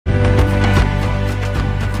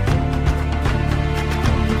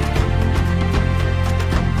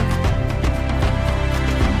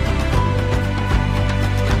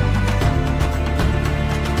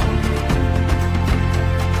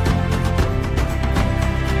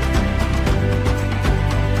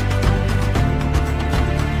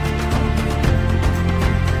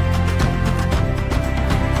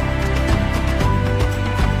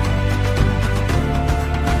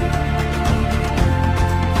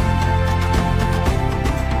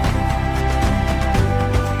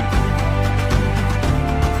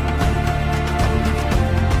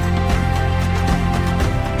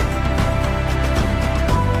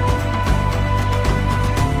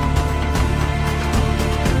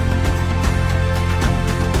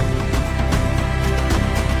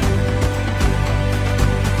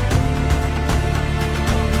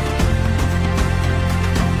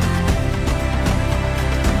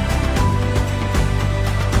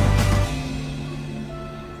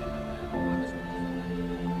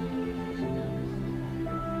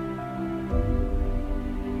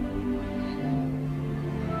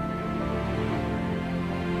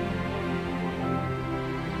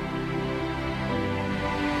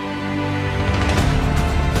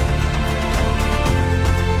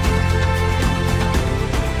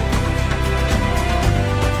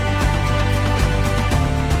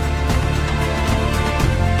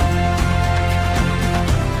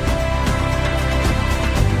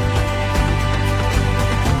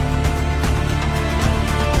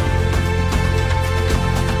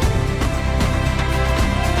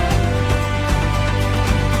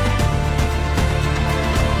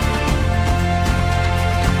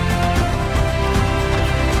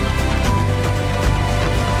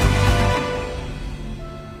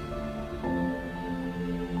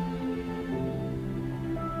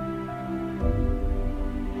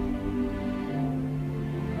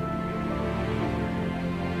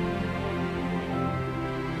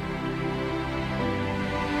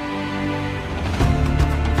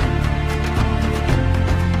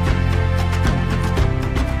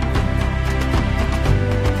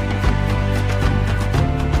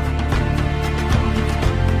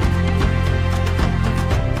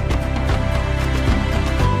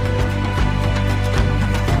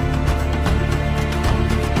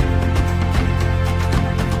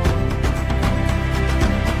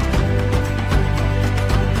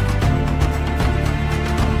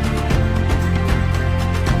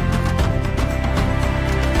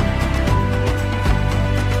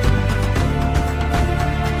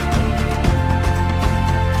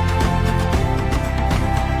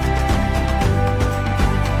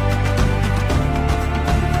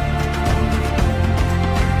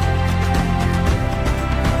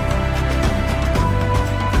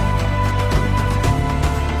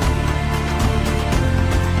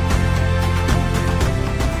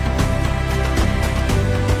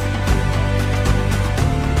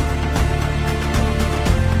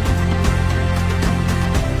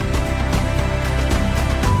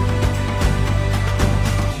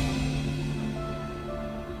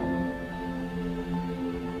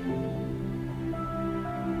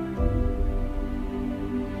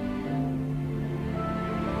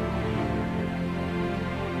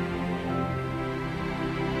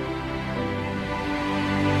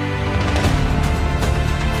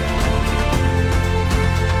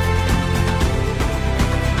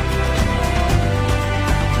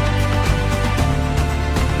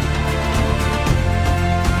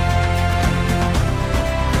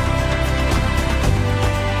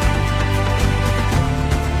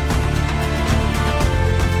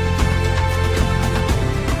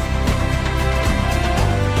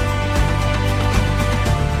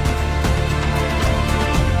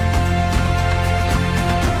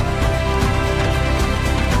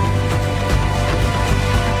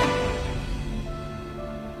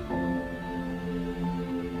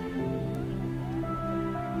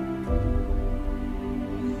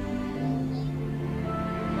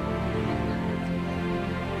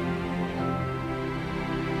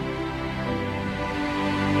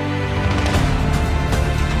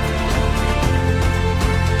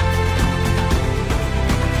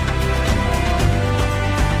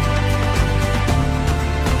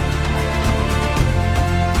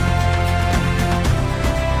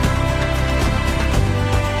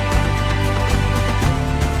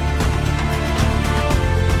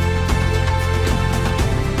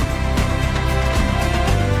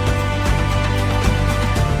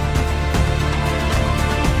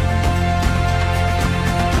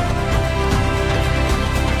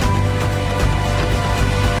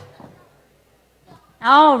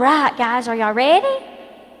All right, guys, are y'all ready? All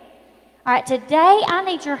right, today I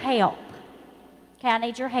need your help. Okay, I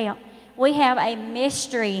need your help. We have a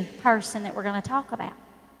mystery person that we're going to talk about.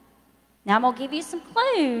 Now, I'm going to give you some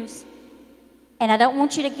clues, and I don't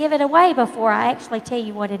want you to give it away before I actually tell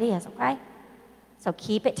you what it is, okay? So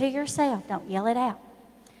keep it to yourself. Don't yell it out.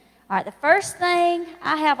 All right, the first thing,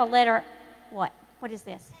 I have a letter, what? What is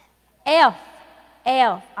this? F.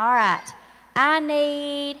 F. All right. I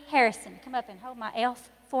need Harrison. Come up and hold my F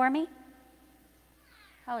for me.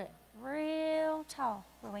 Hold it real tall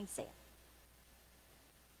where we can see it.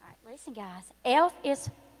 All right, listen, guys. F is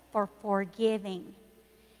for forgiving.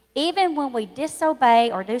 Even when we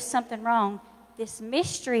disobey or do something wrong, this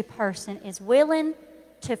mystery person is willing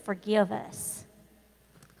to forgive us.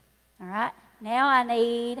 All right, now I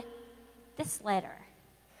need this letter.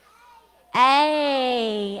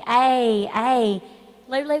 A.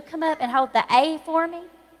 Lulu, come up and hold the A for me.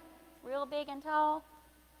 Real big and tall.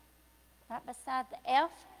 Right beside the F.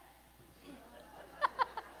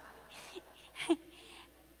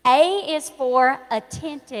 A is for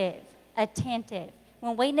attentive. Attentive.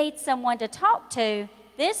 When we need someone to talk to,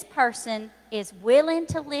 this person is willing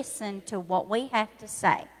to listen to what we have to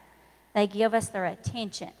say. They give us their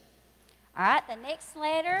attention. All right, the next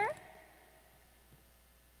letter.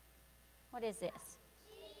 What is this?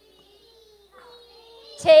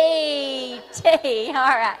 T. T. All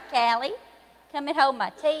right, Callie. Come and hold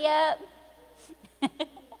my T up.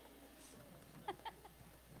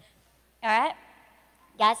 All right.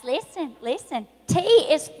 Guys, listen. T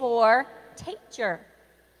is for teacher.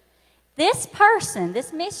 This person,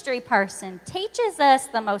 this mystery person, teaches us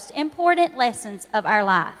the most important lessons of our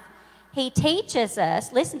life. He teaches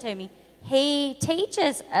us, listen to me, he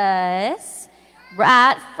teaches us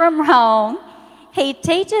right from wrong. He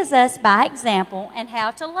teaches us by example and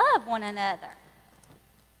how to love one another.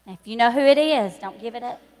 Now, if you know who it is, don't give it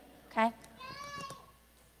up, okay?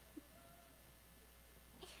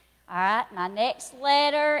 All right, my next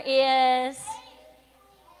letter is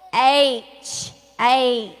H.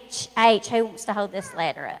 H. H. Who wants to hold this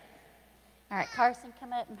letter up? All right, Carson,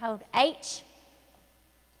 come up and hold H.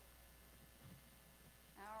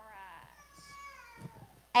 All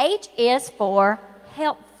right. H is for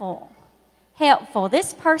helpful. Helpful.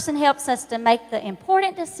 This person helps us to make the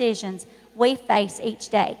important decisions we face each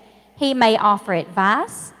day. He may offer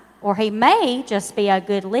advice, or he may just be a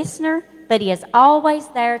good listener, but he is always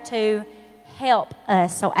there to help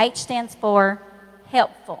us. So H stands for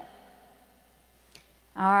helpful.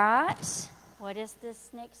 All right. What is this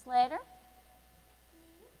next letter?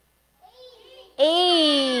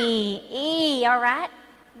 E. E. All right.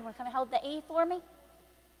 You want to come and hold the E for me?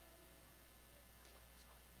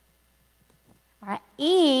 All right.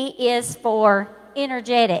 E is for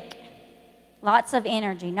energetic. Lots of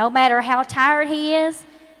energy. No matter how tired he is,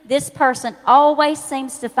 this person always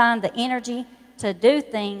seems to find the energy to do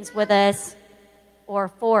things with us or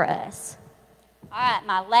for us. All right,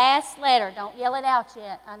 my last letter. Don't yell it out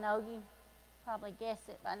yet. I know you probably guessed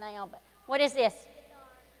it by now, but what is this?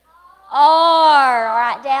 R. All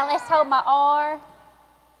right, Dallas, hold my R.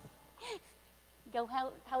 Go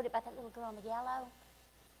hold it by that little girl in the yellow.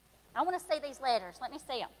 I want to see these letters. Let me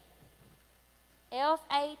see them.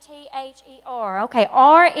 F-A-T-H-E-R. Okay,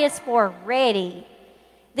 R is for ready.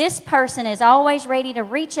 This person is always ready to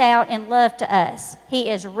reach out and love to us. He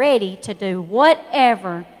is ready to do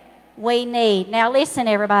whatever we need. Now listen,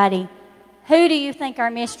 everybody. Who do you think our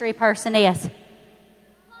mystery person is?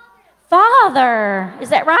 Father. Is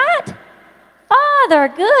that right? Father.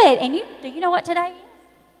 Good. And do you know what today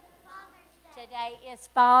is? Today is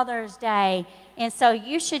Father's Day. And so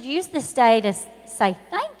you should use this day to say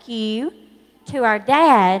thank you to our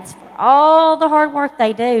dads for all the hard work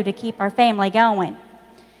they do to keep our family going.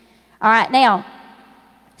 All right, now,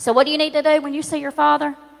 so what do you need to do when you see your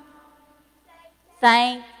father?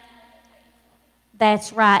 Thank.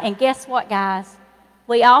 That's right. And guess what, guys?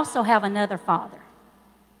 We also have another father.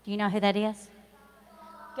 Do you know who that is?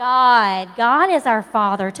 God. God is our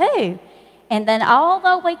Father too. And then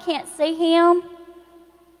although we can't see Him,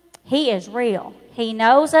 He is real. He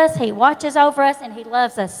knows us, He watches over us, and He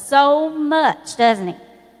loves us so much, doesn't He?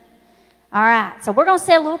 All right, so we're going to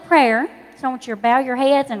say a little prayer. So I want you to bow your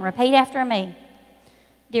heads and repeat after me.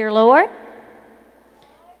 Dear Lord,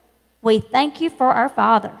 we thank you for our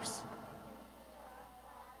fathers.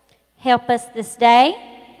 Help us this day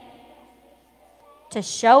to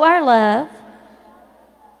show our love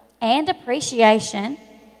and appreciation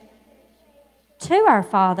to our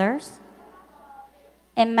fathers,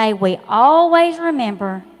 and may we always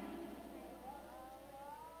remember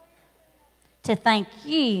to thank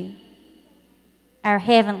you, our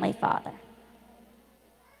Heavenly Father.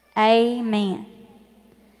 Amen.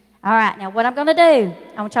 All right, now what I'm going to do,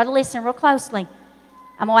 I want y'all to listen real closely.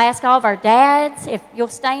 I'm going to ask all of our dads if you'll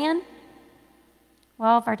stand. Will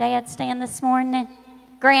all of our dads stand this morning?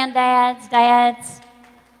 Granddads, dads.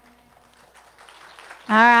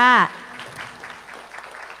 All right.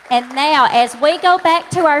 And now, as we go back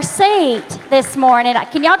to our seat this morning,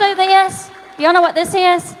 can y'all do this? Y'all know what this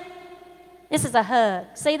is? This is a hug.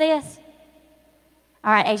 See this?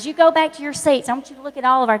 All right, as you go back to your seats, I want you to look at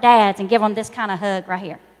all of our dads and give them this kind of hug right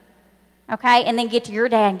here. Okay? And then get to your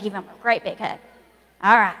dad and give him a great big hug.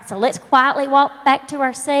 All right, so let's quietly walk back to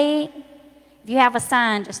our seat. If you have a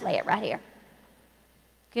sign, just lay it right here.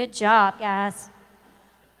 Good job, guys.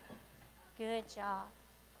 Good job.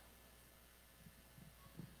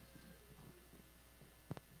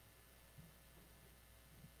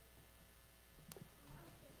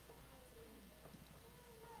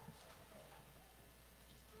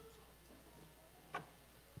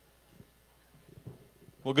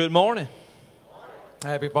 Well, good morning.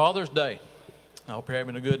 Happy Father's Day. I hope you're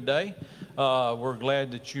having a good day. We're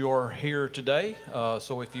glad that you are here today.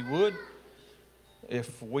 So if you would,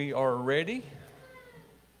 if we are ready,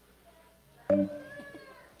 because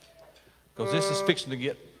this is fixing to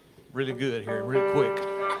get really good here, real quick.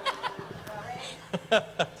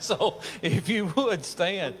 So if you would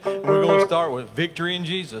stand, we're going to start with Victory in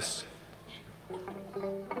Jesus.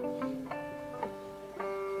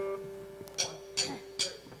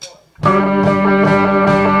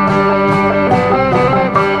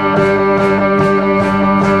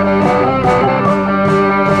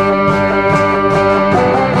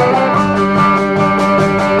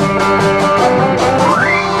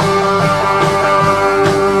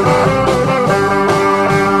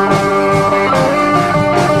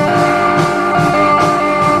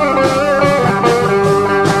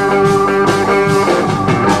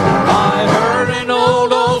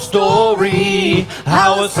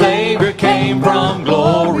 How a Savior came from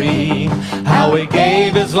glory, how He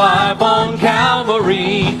gave His life on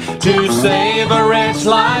Calvary to save a wretch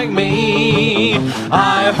like me.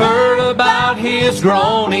 I heard about His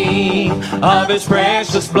groaning, of His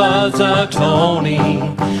precious blood's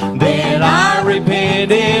atoning. Then I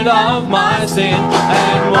repented of my sin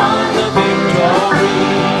and won the victory.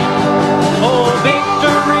 Oh,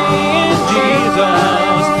 victory in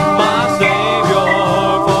Jesus, my Savior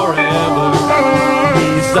forever. He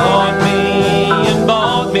sought me and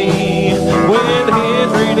bought me with His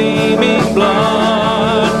redeeming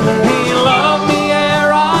blood. He loved me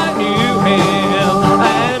ere I knew Him,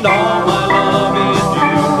 and all my love is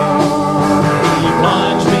due Him. He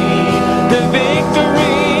plunged me to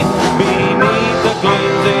victory beneath the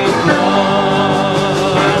cleansing flood.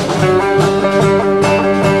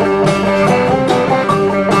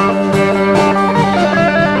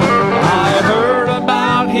 I heard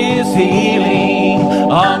about His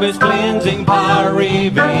healing, of His cleansing power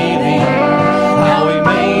revealing, how He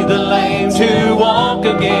made the lame to walk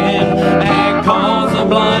again and caused the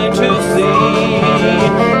blind to see.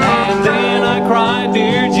 And then I cried,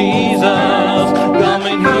 dear Jesus, come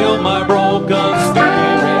and heal my broken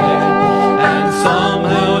spirit. And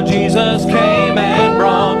somehow Jesus came and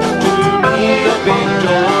brought to me the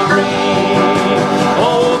victory.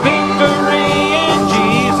 Oh, victory in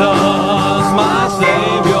Jesus, my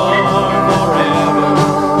Savior forever.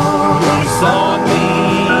 He sought me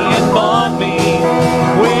and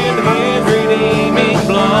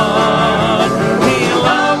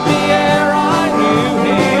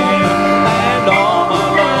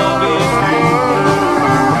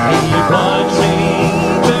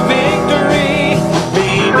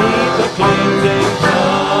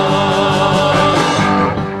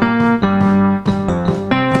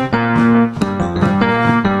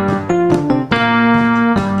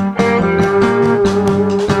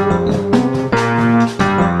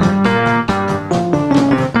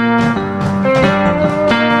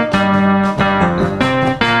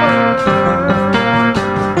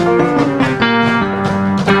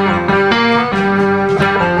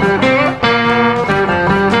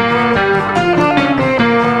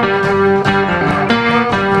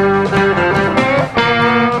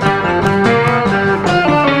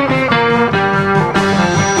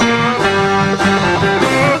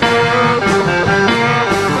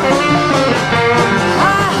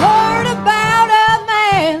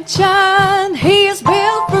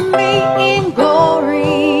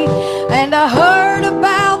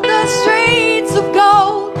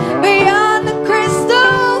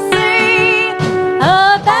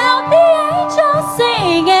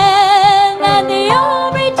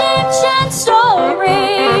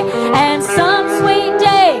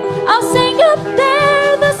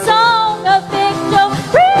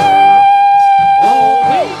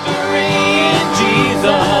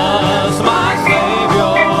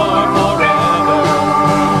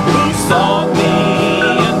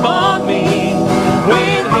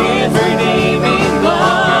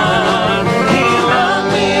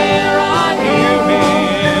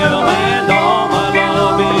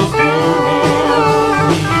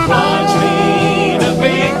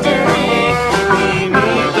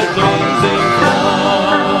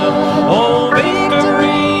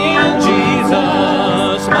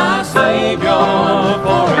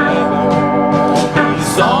forever. He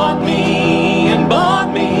sought me and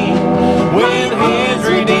bought me with his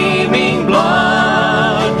redeeming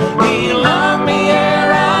blood. He loved me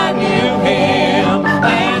ere I knew him,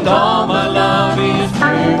 and all my love is to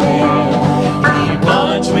him. He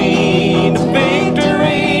plunged me to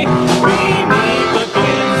victory beneath the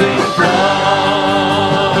cleansing flood.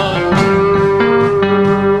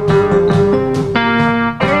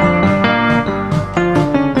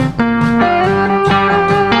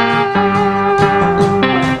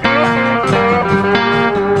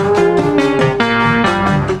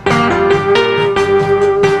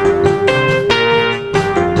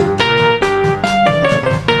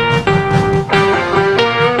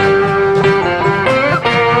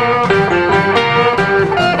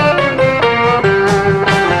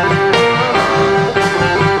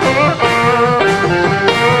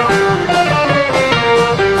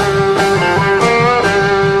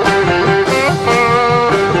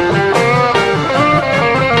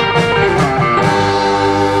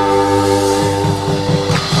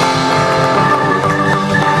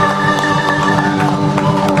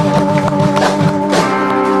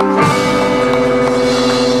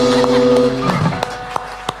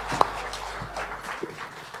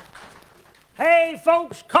 Hey,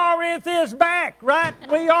 folks, Corinth is back, right?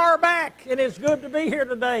 We are back, and it's good to be here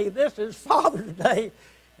today. This is Father's Day,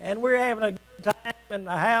 and we're having a good time in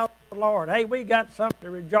the house of the Lord. Hey, we got something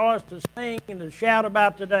to rejoice, to sing, and to shout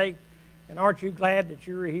about today, and aren't you glad that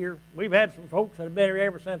you're here? We've had some folks that have been here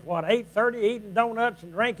ever since, 8:30, eating donuts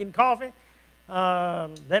and drinking coffee.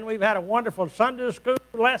 Then we've had a wonderful Sunday school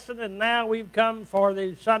lesson, and now we've come for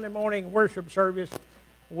the Sunday morning worship service.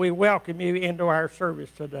 We welcome you into our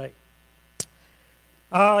service today.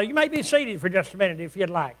 You may be seated for just a minute if you'd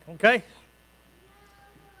like, okay?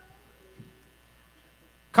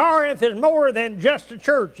 Corinth is more than just a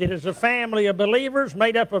church. It is a family of believers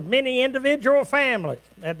made up of many individual families.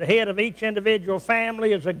 At the head of each individual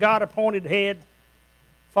family is a God-appointed head,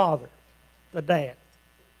 Father, the dad.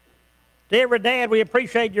 To every dad, we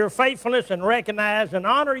appreciate your faithfulness and recognize and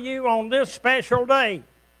honor you on this special day.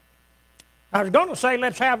 I was going to say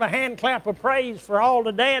let's have a hand clap of praise for all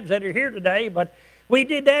the dads that are here today, but we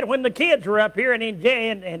did that when the kids were up here and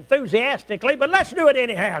enthusiastically, but let's do it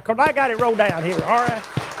anyhow, because I got it rolled down here, all right?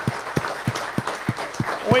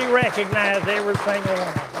 We recognize every single one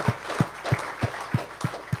of them.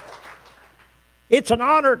 It's an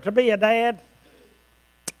honor to be a dad.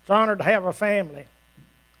 It's an honor to have a family.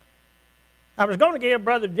 I was going to give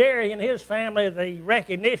Brother Jerry and his family the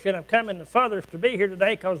recognition of coming the furthest to be here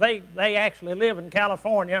today, because they actually live in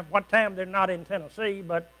California. What time they're not in Tennessee,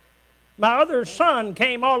 but my other son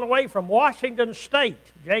came all the way from Washington State,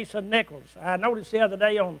 Jason Nichols. I noticed the other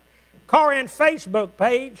day on Corinth Facebook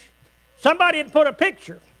page, somebody had put a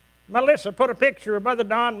picture. Melissa put a picture of Brother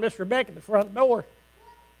Don and Miss Rebecca at the front door.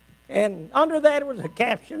 And under that was a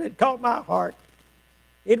caption that caught my heart.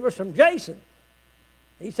 It was from Jason.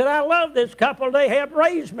 He said, I love this couple. They helped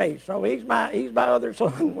raise me. So he's my other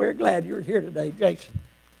son. We're glad you're here today, Jason.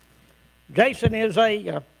 Jason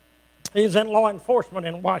is in law enforcement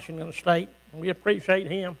in Washington State. We appreciate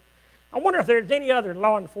him. I wonder if there's any other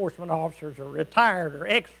law enforcement officers or retired or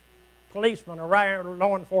ex-policemen or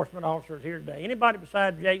law enforcement officers here today. Anybody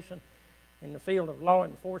besides Jason in the field of law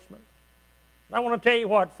enforcement? I want to tell you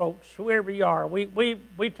what, folks, whoever you are,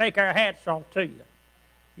 we take our hats off to you.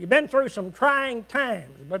 You've been through some trying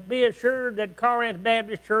times, but be assured that Corinth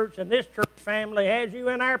Baptist Church and this church family has you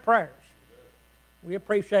in our prayers. We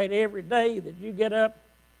appreciate every day that you get up,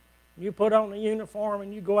 you put on the uniform,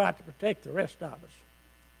 and you go out to protect the rest of us.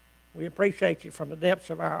 We appreciate you from the depths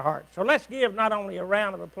of our hearts. So let's give not only a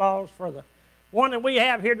round of applause for the one that we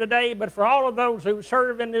have here today, but for all of those who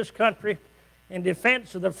serve in this country in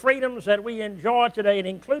defense of the freedoms that we enjoy today. And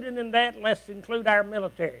included in that, let's include our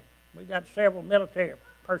military. We've got several military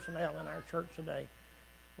personnel in our church today.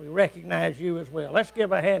 We recognize you as well. Let's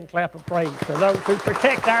give a hand clap of praise to those who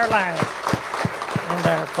protect our lives and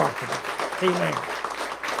our property. Amen.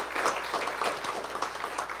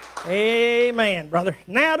 Amen, brother.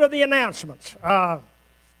 Now to the announcements.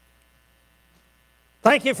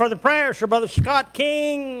 Thank you for the prayers for Brother Scott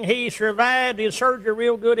King. He survived his surgery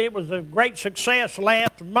real good. It was a great success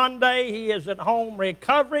last Monday. He is at home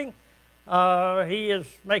recovering. He is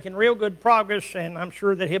making real good progress, and I'm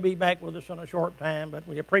sure that he'll be back with us in a short time. But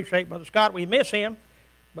we appreciate Brother Scott. We miss him,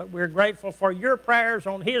 but we're grateful for your prayers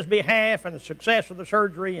on his behalf and the success of the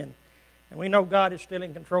surgery, and we know God is still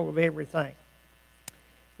in control of everything.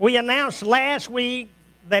 We announced last week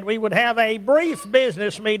that we would have a brief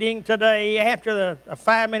business meeting today after a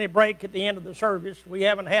 5-minute break at the end of the service. We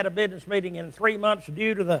haven't had a business meeting in 3 months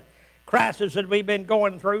due to the crisis that we've been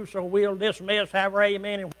going through, so we'll dismiss, have our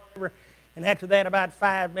amen and whatever. And after that, about a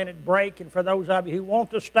 5-minute break. And for those of you who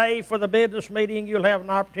want to stay for the business meeting, you'll have an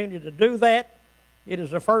opportunity to do that. It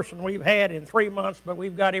is the first one we've had in 3 months, but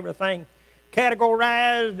we've got everything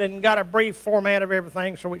categorized and got a brief format of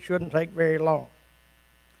everything, so it shouldn't take very long.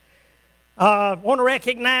 I want to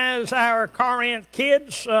recognize our Corinth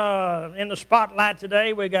kids in the spotlight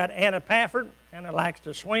today. We got Anna Pafford. Anna likes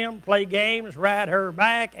to swim, play games, ride her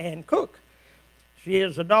bike, and cook. She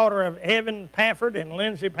is the daughter of Evan Pafford and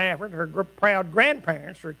Lindsay Pafford. Her proud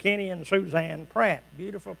grandparents are Kenny and Suzanne Pratt.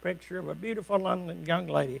 Beautiful picture of a beautiful London young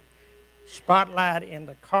lady. Spotlight in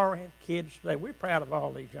the Corinth kids today. We're proud of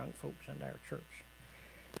all these young folks in our church.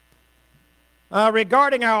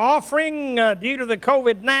 Regarding our offering, due to the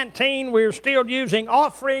COVID-19, we're still using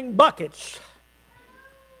offering buckets.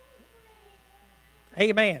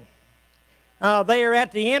 Amen. They are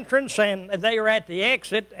at the entrance and they are at the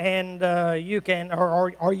exit, and you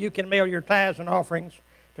can mail your tithes and offerings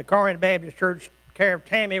to Corinth Baptist Church, care of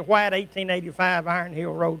Tammy White, 1885 Iron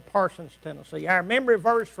Hill Road, Parsons, Tennessee. Our memory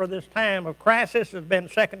verse for this time of crisis has been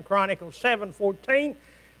 2 Chronicles 7:14.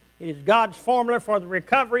 It is God's formula for the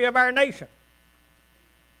recovery of our nation.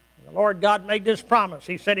 The Lord God made this promise.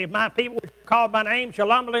 He said, if my people which are called by name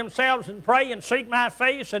shall humble themselves and pray and seek my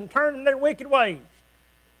face and turn from their wicked ways,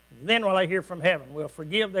 then will I hear from heaven, will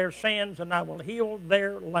forgive their sins, and I will heal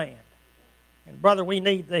their land. And brother, we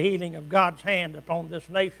need the healing of God's hand upon this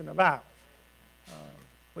nation of ours.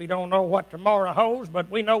 We don't know what tomorrow holds,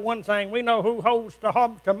 but we know one thing. We know who holds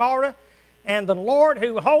tomorrow, and the Lord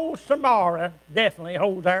who holds tomorrow definitely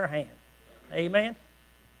holds our hand. Amen?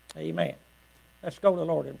 Amen. Let's go to the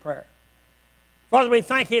Lord in prayer. Father, we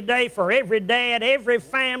thank you today for every dad, every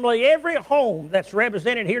family, every home that's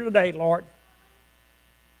represented here today, Lord.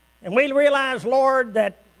 And we realize, Lord,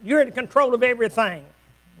 that you're in control of everything.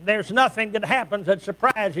 There's nothing that happens that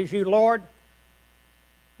surprises you, Lord.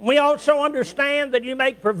 We also understand that you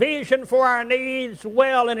make provision for our needs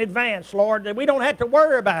well in advance, Lord, that we don't have to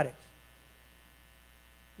worry about it.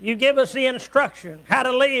 You give us the instruction how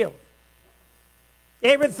to live.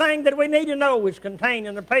 Everything that we need to know is contained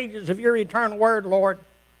in the pages of your eternal word, Lord.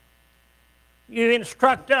 You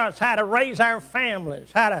instruct us how to raise our families,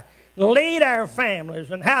 how to lead our families,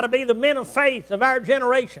 and how to be the men of faith of our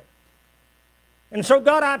generation. And so,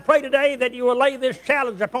 God, I pray today that you will lay this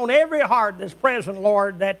challenge upon every heart that's present,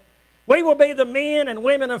 Lord, that we will be the men and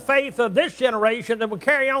women of faith of this generation that will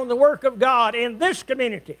carry on the work of God in this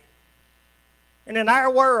community and in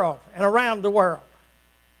our world and around the world.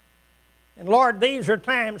 And, Lord, these are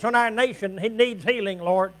times when our nation needs healing,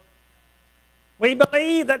 Lord. We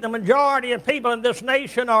believe that the majority of people in this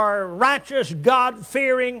nation are righteous,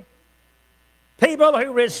 God-fearing people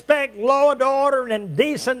who respect law and order and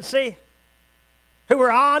decency, who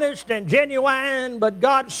are honest and genuine, but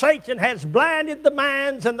God, Satan has blinded the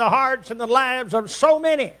minds and the hearts and the lives of so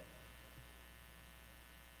many.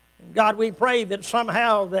 And God, we pray that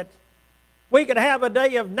somehow that we could have a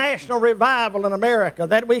day of national revival in America,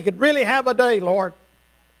 that we could really have a day, Lord,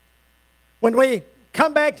 when we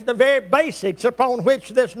come back to the very basics upon which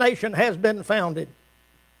this nation has been founded.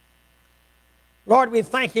 Lord, we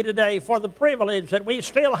thank you today for the privilege that we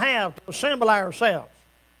still have to assemble ourselves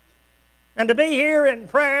and to be here in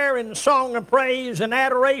prayer and song of praise and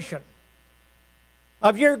adoration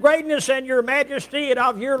of your greatness and your majesty and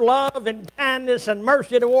of your love and kindness and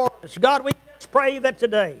mercy toward us. God, we just pray that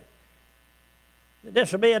today that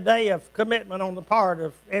this will be a day of commitment on the part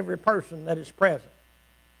of every person that is present.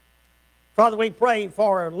 Father, we pray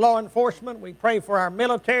for law enforcement. We pray for our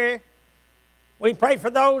military. We pray for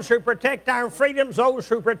those who protect our freedoms, those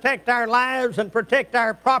who protect our lives and protect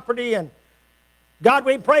our property. And God,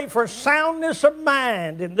 we pray for soundness of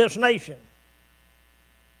mind in this nation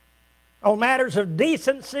on matters of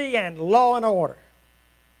decency and law and order.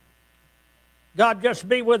 God, just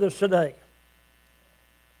be with us today.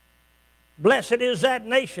 Blessed is that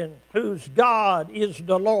nation whose God is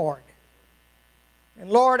the Lord. And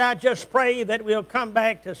Lord, I just pray that we'll come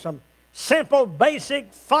back to some simple,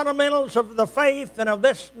 basic fundamentals of the faith and of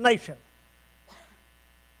this nation.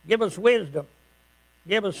 Give us wisdom.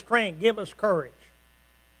 Give us strength. Give us courage.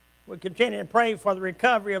 We continue to pray for the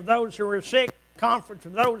recovery of those who are sick, comfort for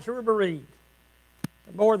those who are bereaved.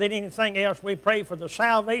 And more than anything else, we pray for the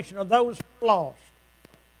salvation of those who are lost.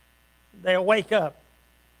 They'll wake up,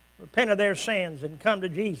 repent of their sins, and come to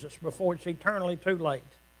Jesus before it's eternally too late.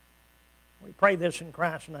 We pray this in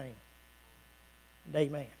Christ's name. And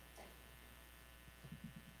amen.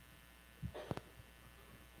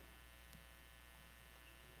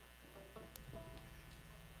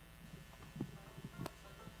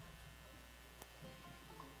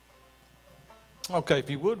 Okay, if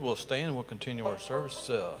you would, we'll stand. We'll continue our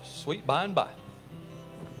service. Sweet by and by.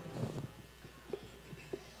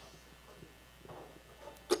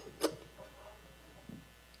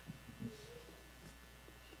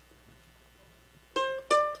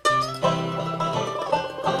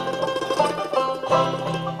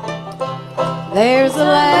 There's a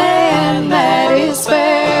land that is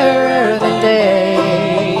fairer than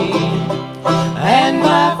day, and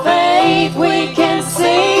by faith we can see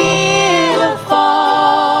it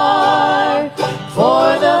afar,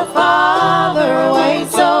 for the Father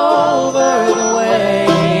waits over the way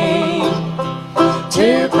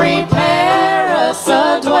to prepare us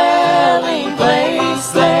a dwelling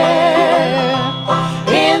place there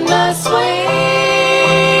in the sweet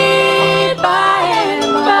by and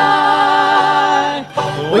by.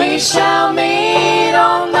 We shall meet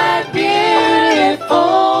on that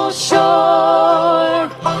beautiful shore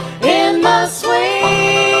in the sweet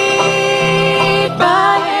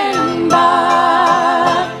by and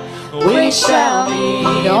by. We shall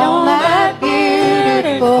meet on that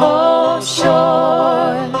beautiful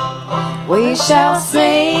shore. We shall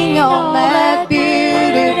sing on that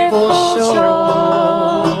beautiful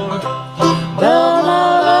shore the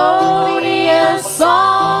melodious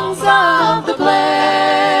songs of the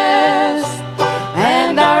blessed,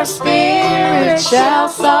 and our spirit shall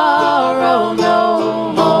sorrow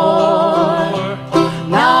no more.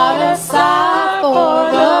 Not a sigh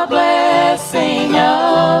for the blessing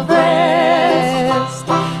of rest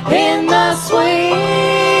in the sweet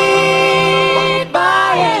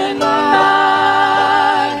by and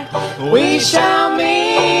by. We shall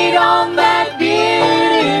meet on that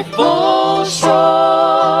beautiful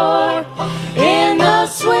shore in the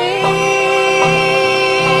sweet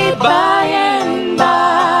by and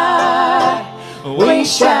by. We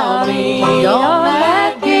shall meet on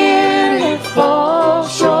that beautiful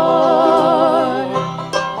shore.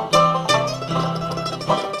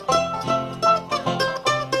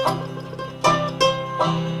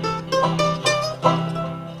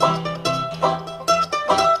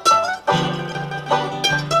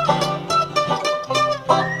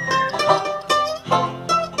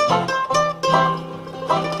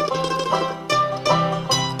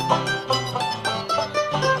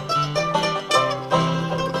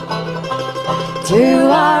 To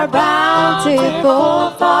our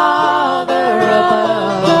bountiful Father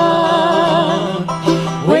above,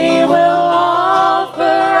 we will offer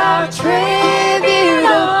our tribute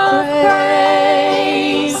of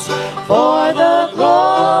praise for the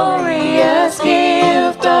glorious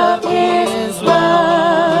gift of His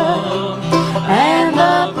love and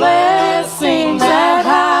the blessings that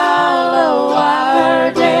hallow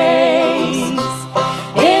our days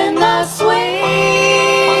in the sweet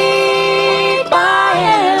by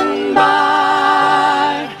and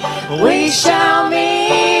by. We shall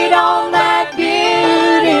meet on that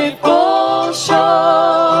beautiful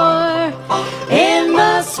shore in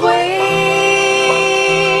the sweet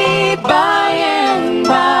by and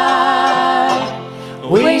by.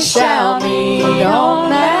 We shall meet on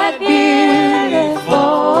that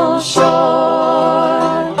beautiful shore.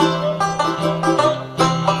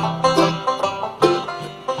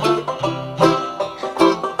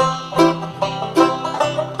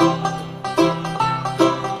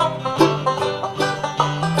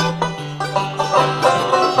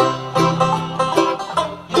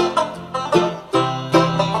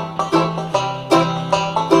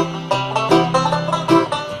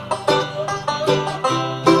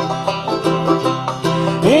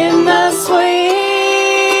 In the sweet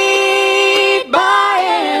by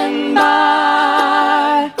and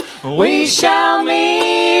by, we shall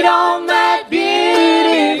meet on that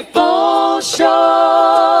beautiful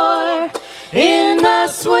shore. In the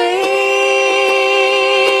sweet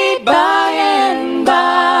by and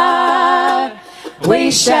by,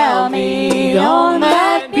 we shall meet on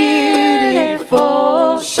that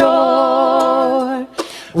beautiful shore.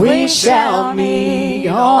 We shall meet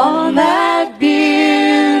on that beautiful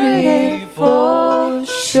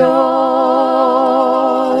shore.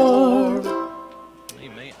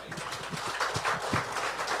 Amen.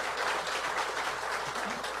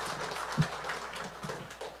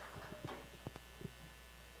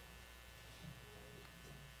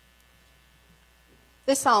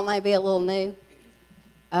 This song may be a little new.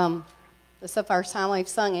 This is the first time we've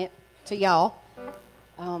sung it to y'all.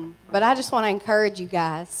 But I just want to encourage you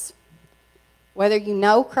guys, whether you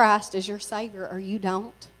know Christ as your Savior or you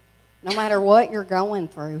don't, no matter what you're going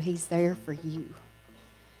through, He's there for you.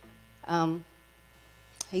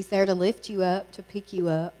 He's there to lift you up, to pick you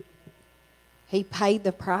up. He paid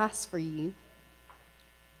the price for you.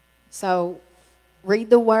 So read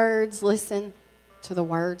the words, listen, to the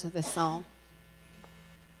words of this song.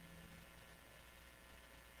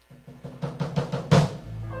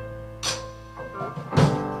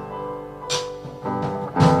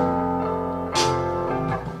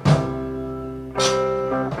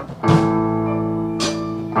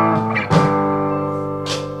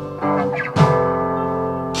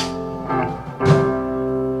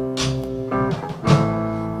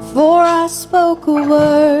 Before I spoke a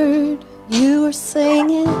word, you were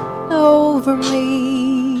singing over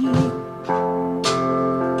me.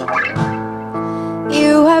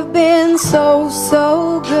 You have been so,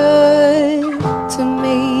 so good to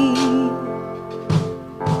me.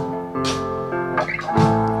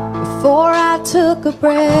 Before I took a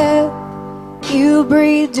breath, you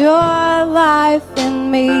breathed your life in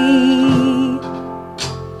me.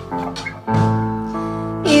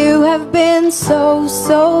 You have been so,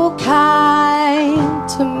 so kind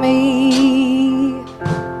to me.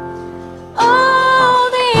 Oh,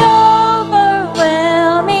 the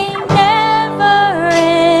overwhelming,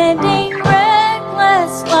 never-ending,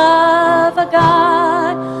 reckless love of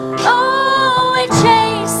God. Oh, it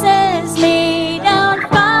chases me down,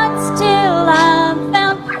 fights till I'm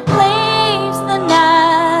found, leaves the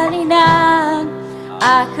 99.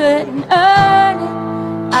 I couldn't earn it,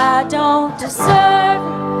 I don't deserve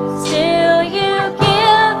it. Still you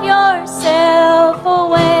give yourself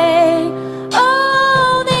away.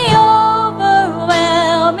 Oh, the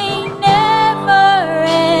overwhelming,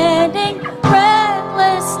 never-ending,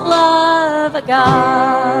 reckless love of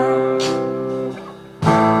God.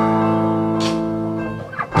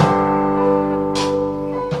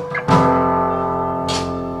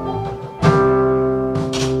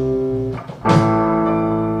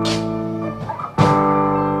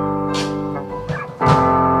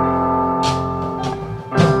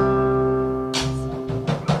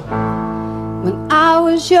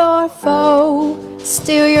 Your foe,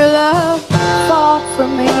 still your love fought for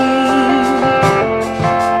me.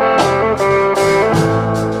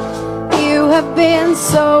 You have been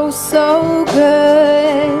so, so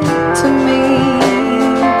good to me.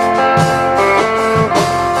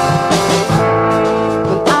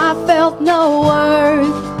 When I felt no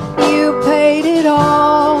worth, you paid it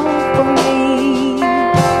all for me.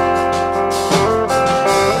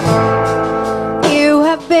 You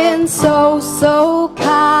have been so, so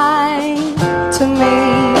kind to me.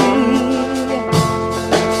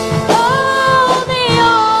 Oh, the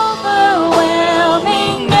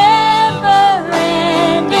overwhelming,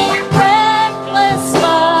 never-ending, reckless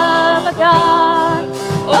love of God.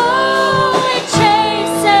 Oh, it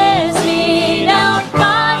chases me down,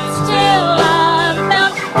 fights till I'm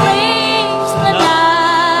found, leaves the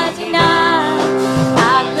 99. I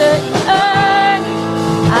couldn't earn it,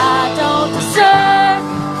 I don't deserve it.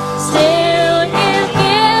 Still you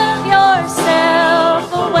give yourself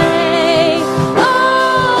away.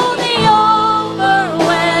 Oh, the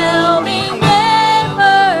overwhelming,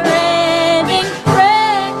 never-ending,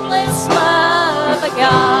 reckless love of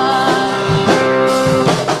God.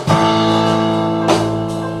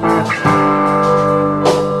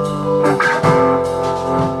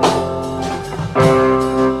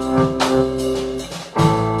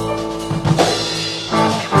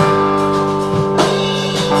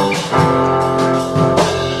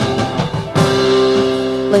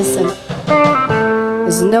 Listen,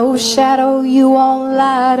 there's no shadow you won't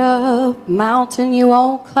light up, mountain you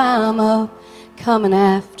won't climb up, coming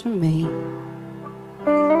after me.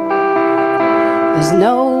 There's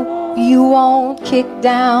no you won't kick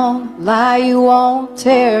down, lie you won't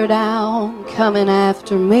tear down, coming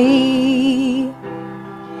after me.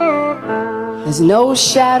 There's no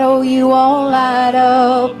shadow you won't light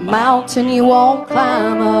up, mountain you won't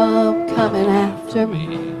climb up, coming after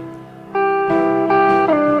me.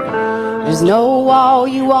 There's no wall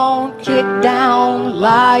you won't kick down,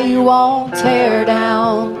 lie you won't tear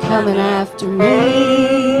down, coming after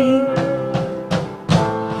me.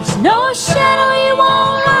 There's no shadow you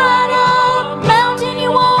won't light up, mountain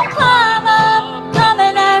you won't climb up,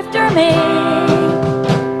 coming after me.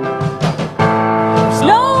 There's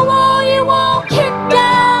no wall you won't kick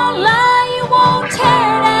down, lie you won't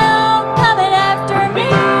tear down, coming after me.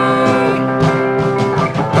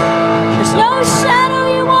 There's no shadow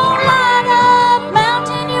you won't light up,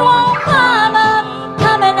 mountain you won't climb up,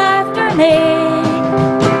 coming after me.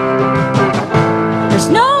 There's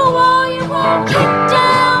no wall you won't kick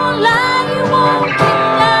down, lie you won't kick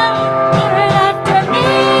down.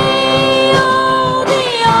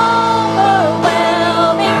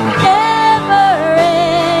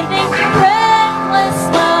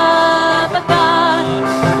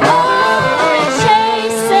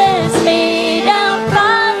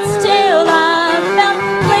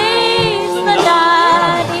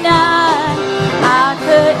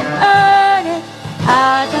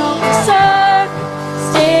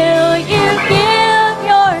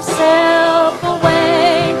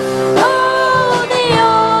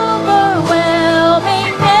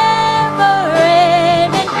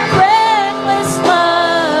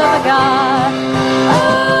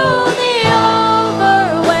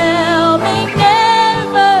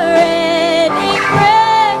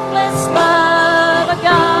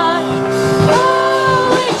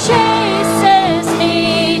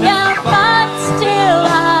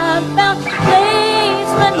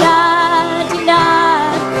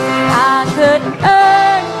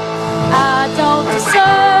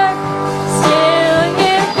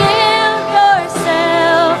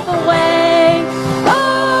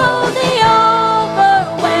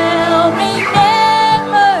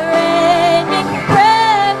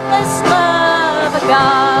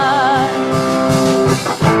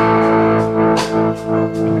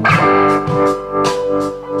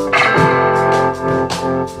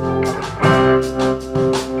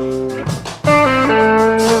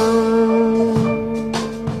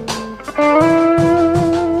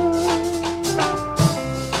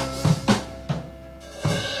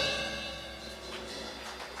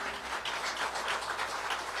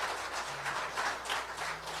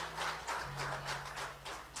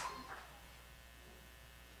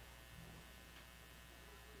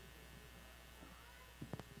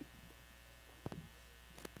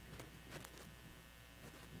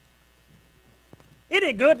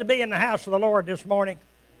 Isn't it good to be in the house of the Lord this morning?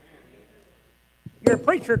 Your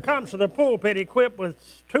preacher comes to the pulpit equipped with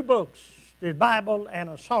 2 books, the Bible and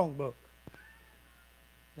a songbook.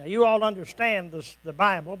 Now, you all understand the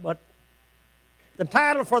Bible, but the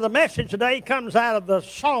title for the message today comes out of the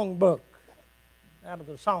songbook. Out of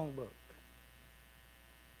the songbook.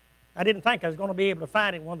 I didn't think I was going to be able to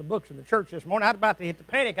find it in one of the books in the church this morning. I was about to hit the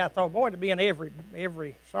panic. I thought, boy, it'd be in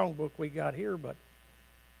every songbook we got here, but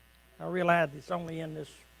I realized it's only in this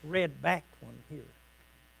red-backed one here.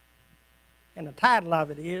 And the title of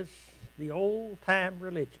it is The Old-Time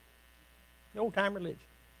Religion. The Old-Time Religion.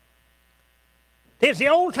 'Tis the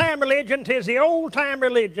old-time religion, 'tis the old-time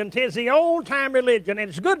religion, 'tis the old-time religion, and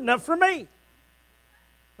it's good enough for me.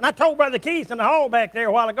 And I told Brother Keith in the hall back there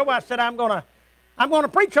a while ago, I said, I'm going to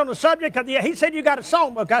preach on the subject of he said, you got a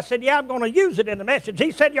songbook. I said, yeah, I'm going to use it in the message.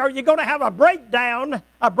 He said, are you going to have a breakdown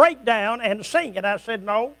and sing it? I said,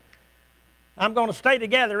 no. I'm going to stay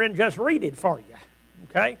together and just read it for you.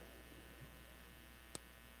 Okay?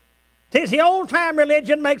 'Tis the old-time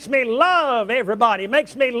religion makes me love everybody,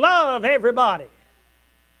 makes me love everybody.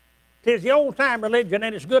 'Tis the old-time religion,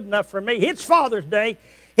 and it's good enough for me. It's Father's Day.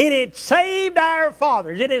 It had saved our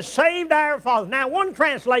fathers. It has saved our fathers. Now, one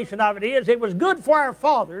translation of it is, it was good for our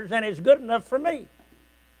fathers, and it's good enough for me.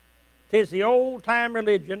 'Tis the old-time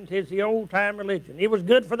religion. 'Tis the old-time religion. It was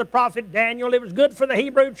good for the prophet Daniel. It was good for the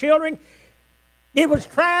Hebrew children. It was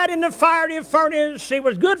tried in the fiery furnace. It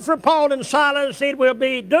was good for Paul and Silas. It will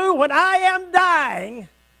be do when I am dying,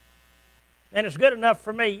 and it's good enough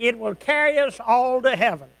for me. It will carry us all to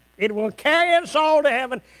heaven. It will carry us all to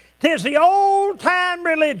heaven. 'Tis the old-time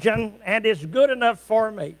religion, and it's good enough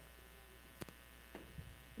for me.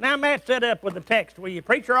 Now, match that up with the text, will you,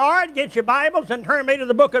 preacher? All right, get your Bibles and turn me to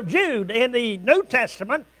the book of Jude in the New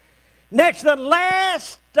Testament. Next to the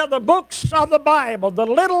last of the books of the Bible, the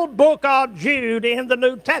little book of Jude in the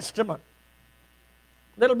New Testament.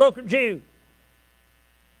 Little book of Jude.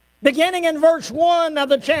 Beginning in verse 1 of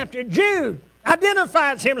the chapter, Jude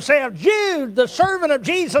identifies himself, Jude, the servant of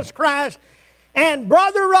Jesus Christ, and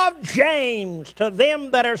brother of James, to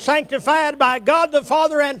them that are sanctified by God the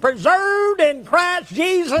Father and preserved in Christ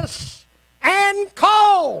Jesus and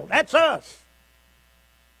called. That's us.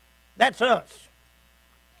 That's us.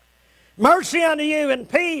 Mercy unto you and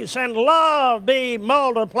peace and love be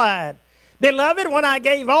multiplied. Beloved, when I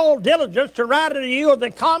gave all diligence to write unto you of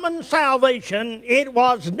the common salvation, it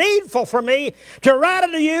was needful for me to write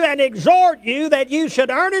unto you and exhort you that you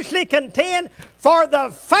should earnestly contend for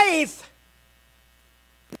the faith.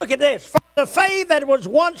 Look at this. For the faith that was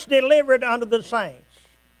once delivered unto the saints.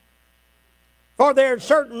 For there are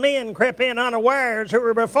certain men crept in unawares who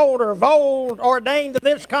were before of old ordained to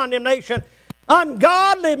this condemnation,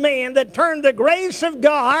 ungodly men that turned the grace of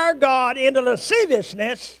God, our God, into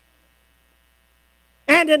lasciviousness,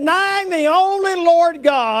 and denying the only Lord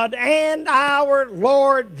God and our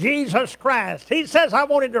Lord Jesus Christ. He says, I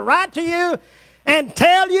wanted to write to you and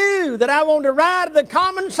tell you that I want to write of the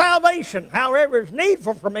common salvation. However, it's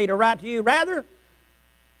needful for me to write to you rather,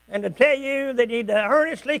 and to tell you that you need to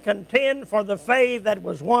earnestly contend for the faith that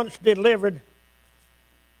was once delivered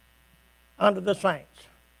unto the saints.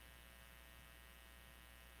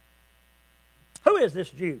 Who is this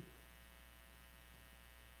Jude?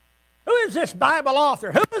 Who is this Bible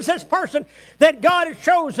author? Who is this person that God has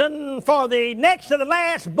chosen for the next to the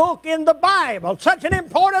last book in the Bible? Such an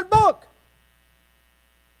important book.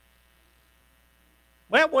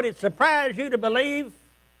 Well, would it surprise you to believe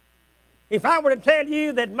if I were to tell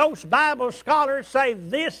you that most Bible scholars say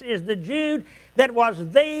this is the Jude that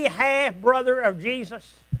was the half-brother of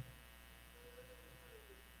Jesus?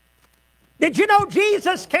 Did you know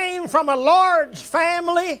Jesus came from a large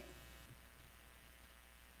family?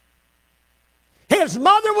 His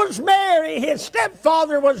mother was Mary. His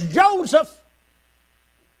stepfather was Joseph.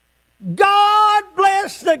 God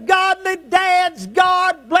bless the godly dads.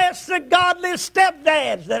 God bless the godly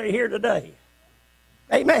stepdads that are here today.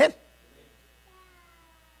 Amen.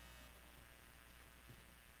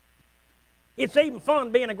 It's even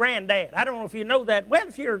fun being a granddad. I don't know if you know that. Well,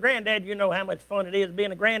 if you're a granddad, you know how much fun it is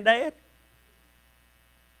being a granddad.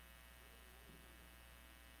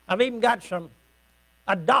 I've even got some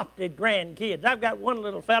adopted grandkids. I've got one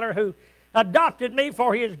little feller who adopted me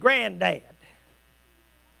for his granddad.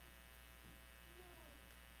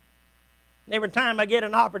 Every time I get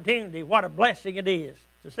an opportunity, what a blessing it is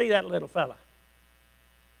to see that little fella.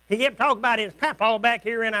 He kept talking about his papa back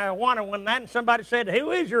here in Awana one night, and somebody said,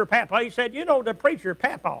 who is your papa? He said, you know, the preacher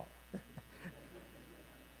papa.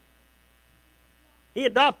 He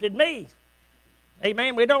adopted me.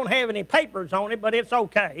 Amen. We don't have any papers on it, but it's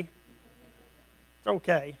okay. It's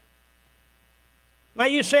okay. Now,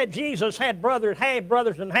 you said Jesus had brothers, half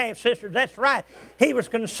brothers and half sisters. That's right. He was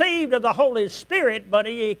conceived of the Holy Spirit, but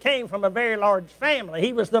he came from a very large family.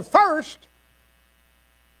 He was the first.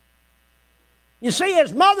 You see,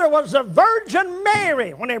 his mother was the Virgin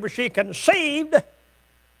Mary whenever she conceived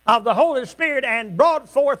of the Holy Spirit and brought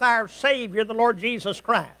forth our Savior, the Lord Jesus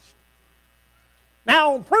Christ.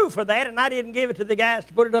 Now, on proof of that, and I didn't give it to the guys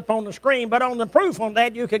to put it up on the screen, but on the proof on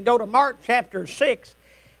that, you can go to Mark chapter 6,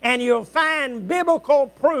 and you'll find biblical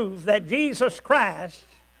proof that Jesus Christ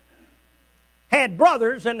had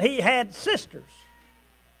brothers and he had sisters.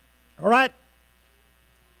 All right?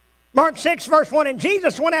 Mark 6, verse 1, and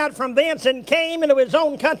Jesus went out from thence and came into his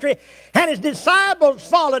own country, and his disciples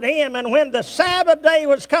followed him. And when the Sabbath day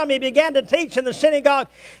was come, he began to teach in the synagogue.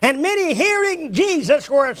 And many hearing Jesus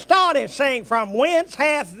were astonished, saying, From whence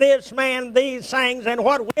hath this man these things, and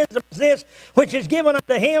what wisdom is this which is given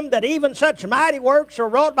unto him, that even such mighty works are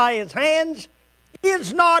wrought by his hands?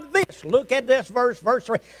 Is not this, look at this verse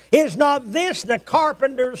 3, is not this the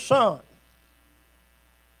carpenter's son,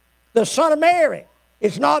 the son of Mary?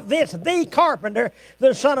 Is not this the carpenter,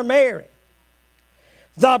 the son of Mary?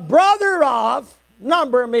 The brother of,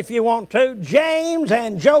 number them if you want to, James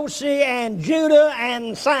and Josie and Judah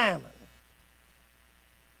and Simon.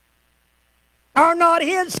 Are not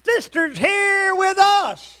his sisters here with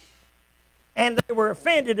us? And they were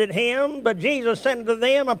offended at him, but Jesus said unto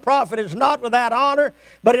them, A prophet is not without honor,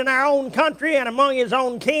 but in our own country and among his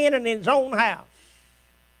own kin and in his own house.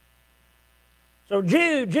 So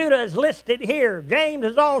Judah is listed here. James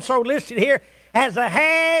is also listed here as a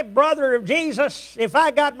half-brother of Jesus. If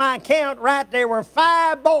I got my count right, there were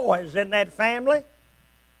 5 boys in that family.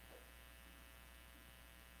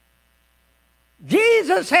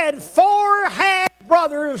 Jesus had 4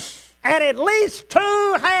 half-brothers and at least 2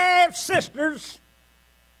 half-sisters.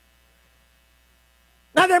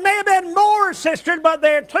 Now, there may have been more sisters, but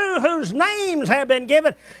there are 2 whose names have been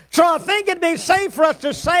given. So I think it'd be safe for us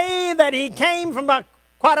to say that he came from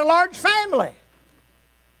quite a large family.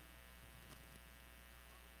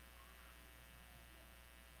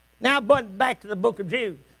 Now, but back to the book of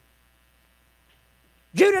Jude.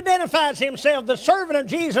 Jude identifies himself the servant of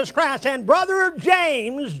Jesus Christ and brother of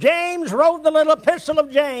James. James wrote the little epistle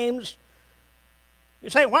of James. You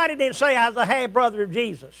say, why did he say I was a half-brother of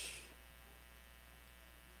Jesus?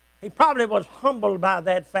 He probably was humbled by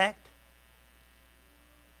that fact.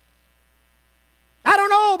 I don't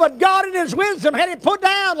know, but God in his wisdom had it put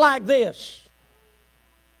down like this.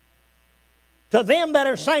 To them that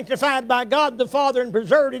are sanctified by God the Father and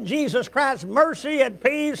preserved in Jesus Christ, mercy and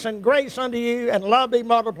peace and grace unto you, and love be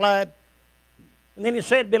multiplied. And then he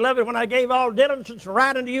said, Beloved, when I gave all diligence to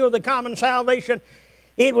write unto you of the common salvation,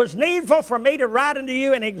 it was needful for me to write unto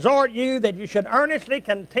you and exhort you that you should earnestly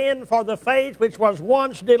contend for the faith which was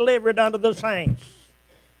once delivered unto the saints.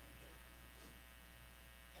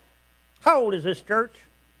 How old is this church?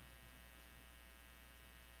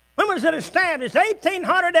 When was it established?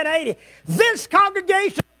 1880. This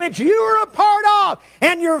congregation which you are a part of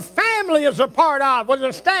and your family is a part of was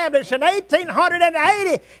established in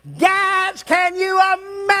 1880. Guys, can you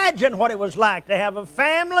imagine what it was like to have a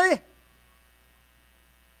family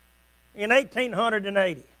in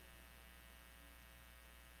 1880?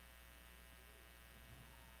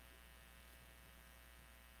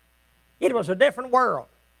 It was a different world.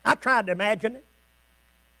 I tried to imagine it.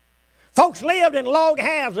 Folks lived in log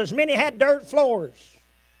houses. Many had dirt floors.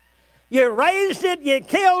 You raised it, you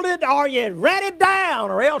killed it, or you ran it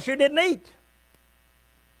down, or else you didn't eat.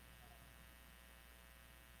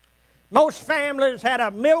 Most families had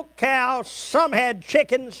a milk cow. Some had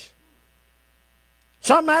chickens.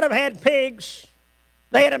 Some might have had pigs.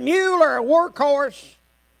 They had a mule or a workhorse.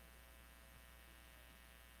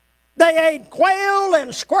 They ate quail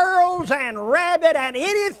and squirrels and rabbit and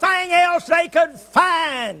anything else they could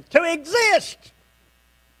find to exist.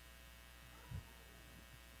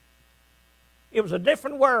 It was a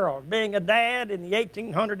different world being a dad in the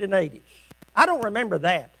 1880s. I don't remember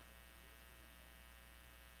that.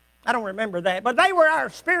 I don't remember that. But they were our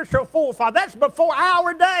spiritual forefathers. That's before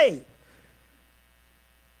our day.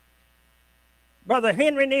 Brother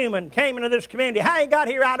Henry Newman came into this community. How he got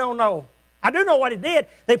here, I don't know. I do know what he did.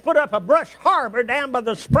 They put up a brush harbor down by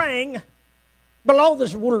the spring below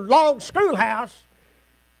this log schoolhouse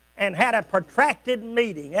and had a protracted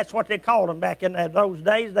meeting. That's what they called them back in those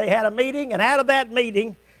days. They had a meeting, and out of that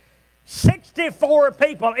meeting, 64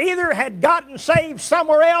 people either had gotten saved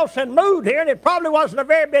somewhere else and moved here, and it probably wasn't a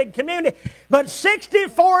very big community, but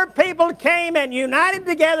 64 people came and united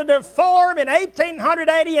together to form in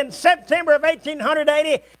 1880, in September of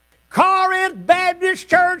 1880, Corinth Baptist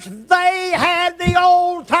Church, they had the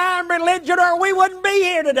old-time religion, or we wouldn't be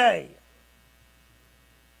here today.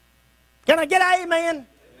 Can I get an amen?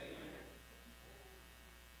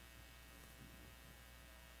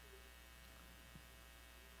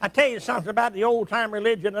 I tell you something about the old-time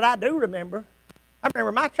religion that I do remember. I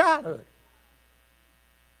remember my childhood.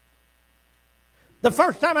 The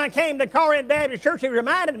first time I came to Corinth Baptist Church, it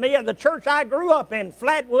reminded me of the church I grew up in,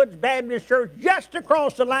 Flatwoods Baptist Church, just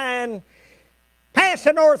across the line, past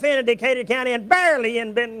the north end of Decatur County and barely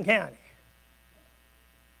in Benton County.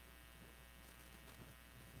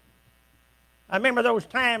 I remember those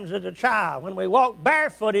times as a child when we walked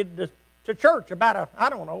barefooted to church about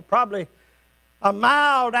probably a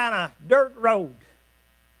mile down a dirt road.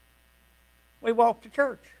 We walked to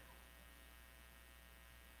church.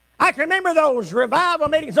 I can remember those revival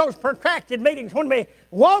meetings, those protracted meetings when we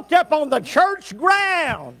walked up on the church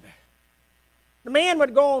ground. The men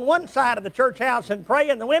would go on one side of the church house and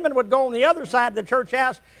pray, and the women would go on the other side of the church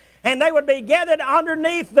house, and they would be gathered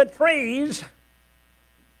underneath the trees.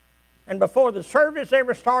 And before the service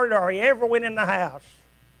ever started or he ever went in the house,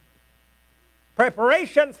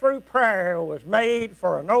 preparation through prayer was made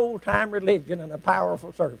for an old-time religion and a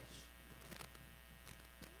powerful service.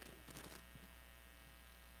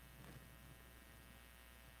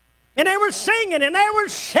 And they were singing, and they were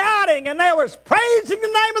shouting, and they was praising the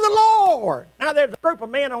name of the Lord. Now, there's a group of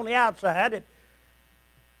men on the outside that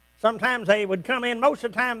sometimes they would come in. Most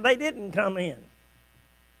of the time, they didn't come in.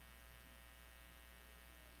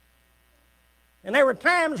 And there were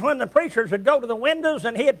times when the preachers would go to the windows,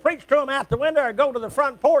 and he'd preach to them out the window, or go to the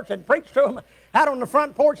front porch and preach to them out on the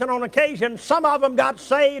front porch, and on occasion, some of them got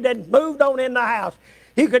saved and moved on in the house.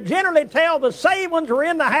 You could generally tell the saved ones were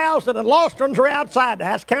in the house and the lost ones were outside the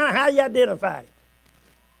house. Kind of how you identified it.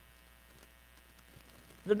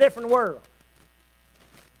 It's a different world.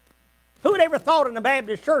 Who had ever thought in the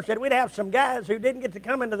Baptist church that we'd have some guys who didn't get to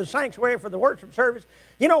come into the sanctuary for the worship service?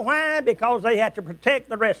 You know why? Because they had to protect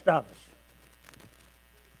the rest of us.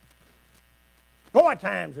 Boy,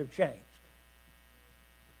 times have changed.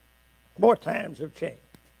 Boy, times have changed.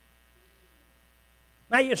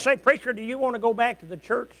 Now you say, preacher, do you want to go back to the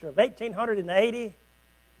church of 1880?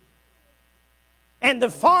 And the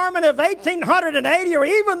farming of 1880, or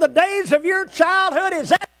even the days of your childhood, is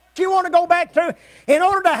that what you want to go back to in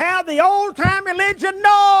order to have the old-time religion?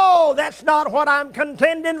 No, that's not what I'm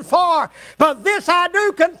contending for. But this I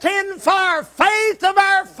do contend for, faith of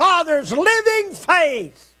our fathers, living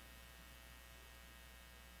faith.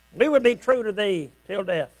 We would be true to thee till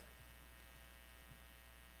death.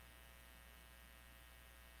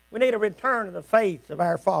 We need a return to the faith of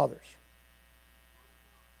our fathers.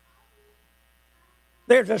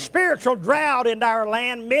 There's a spiritual drought in our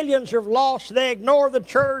land. Millions are lost. They ignore the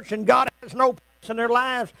church, and God has no place in their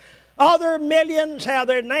lives. Other millions have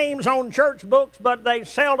their names on church books, but they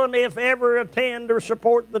seldom, if ever, attend or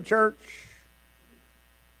support the church.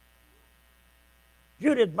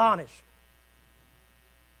 Jude admonished.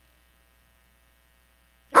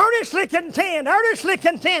 Earnestly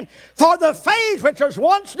contend for the faith which was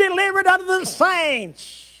once delivered unto the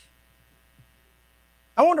saints.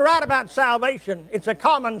 I want to write about salvation. It's a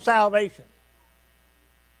common salvation.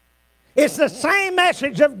 It's the same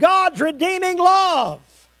message of God's redeeming love.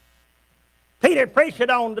 Peter preached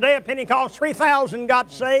it on the day of Pentecost. 3,000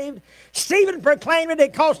 got saved. Stephen proclaimed it.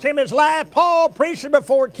 It cost him his life. Paul preached it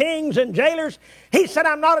before kings and jailers. He said,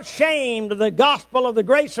 I'm not ashamed of the gospel of the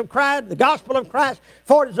grace of Christ, the gospel of Christ,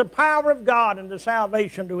 for it is the power of God unto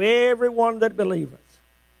salvation to everyone that believeth.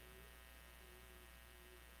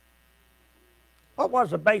 What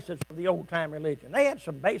was the basis of the old-time religion? They had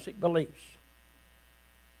some basic beliefs.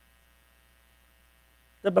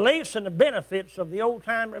 The beliefs and the benefits of the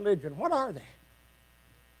old-time religion, what are they?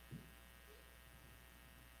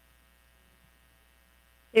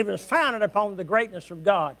 It was founded upon the greatness of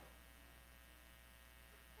God.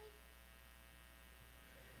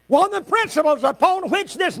 One of the principles upon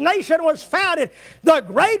which this nation was founded, the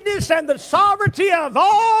greatness and the sovereignty of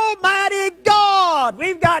Almighty God.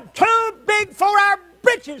 We've got too big for our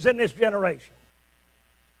britches in this generation.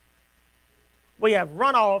 We have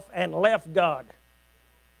run off and left God.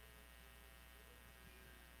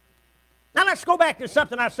 Now let's go back to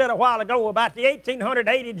something I said a while ago about the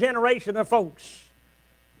 1880 generation of folks.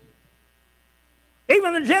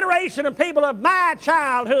 Even the generation of people of my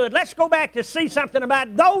childhood, let's go back to see something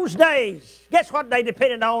about those days. Guess what they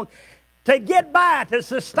depended on to get by, to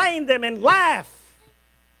sustain them in life.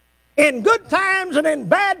 In good times and in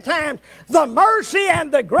bad times, the mercy and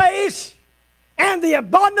the grace and the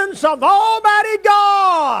abundance of Almighty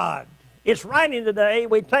God. It's raining today.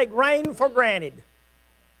 We take rain for granted.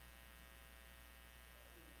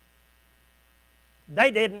 They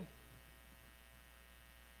didn't.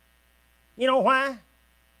 You know why?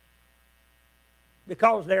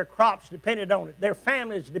 Because their crops depended on it. Their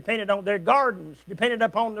families depended on it. Their gardens depended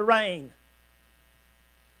upon the rain.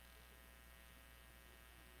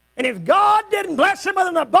 And if God didn't bless them with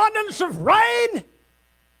an abundance of rain,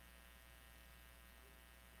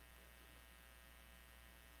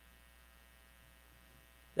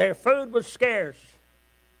 their food was scarce.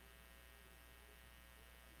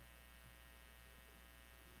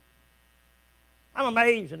 I'm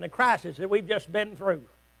amazed in the crisis that we've just been through.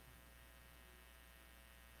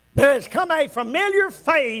 There has come a familiar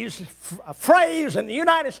phrase in the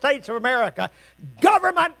United States of America,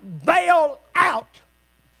 government bail out.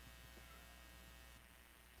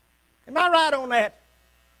 Am I right on that?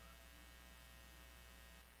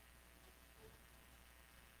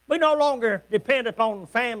 We no longer depend upon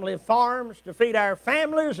family farms to feed our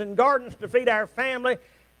families and gardens to feed our family.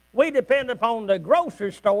 We depend upon the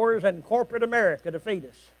grocery stores and corporate America to feed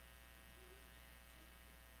us.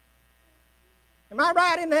 Am I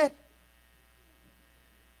right in that?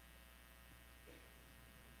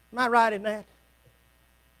 Am I right in that?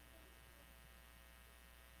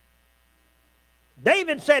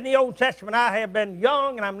 David said in the Old Testament, I have been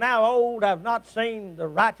young and I'm now old. I've not seen the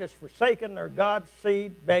righteous forsaken or God's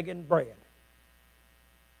seed begging bread.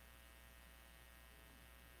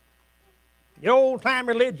 The old-time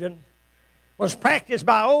religion was practiced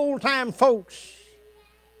by old-time folks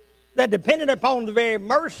that depended upon the very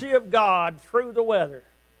mercy of God through the weather.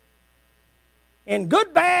 In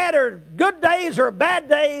good days or bad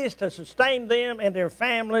days to sustain them and their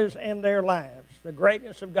families and their lives. The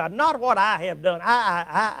greatness of God. Not what I have done.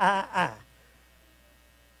 I.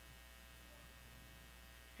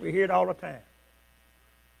 We hear it all the time.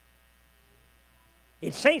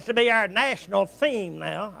 It seems to be our national theme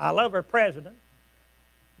now. I love our president.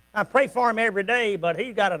 I pray for him every day, but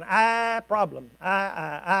he's got an I problem.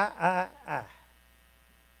 I.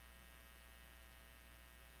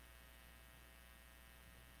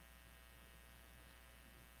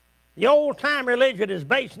 The old-time religion is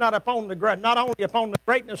based not only upon the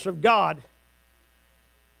greatness of God,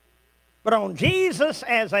 but on Jesus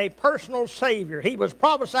as a personal Savior. He was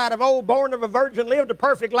prophesied of old, born of a virgin, lived a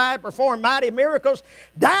perfect life, performed mighty miracles,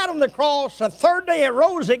 died on the cross, the third day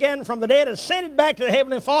arose again from the dead, ascended back to the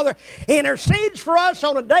Heavenly Father, intercedes for us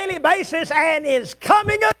on a daily basis, and is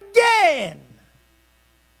coming again.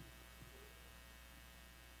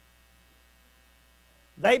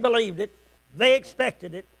 They believed it. They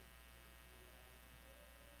expected it.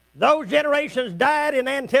 Those generations died in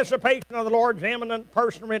anticipation of the Lord's imminent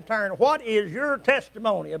personal return. What is your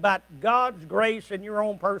testimony about God's grace in your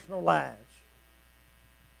own personal lives?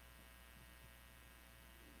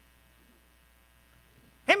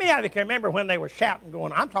 How many of you can remember when they were shouting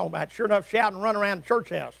going on? I'm talking about sure enough shouting and running around the church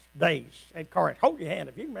house days at Corinth. Hold your hand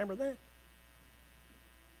if you remember that.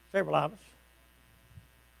 Several of us.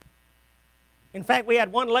 In fact, we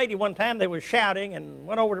had one lady one time that was shouting and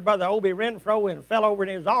went over to Brother Obie Renfro and fell over in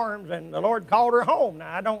his arms, and the Lord called her home.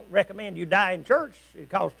 Now, I don't recommend you die in church. It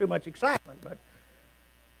causes too much excitement, but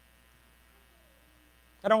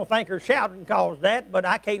I don't think her shouting caused that, but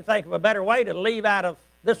I can't think of a better way to leave out of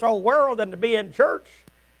this old world than to be in church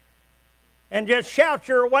and just shout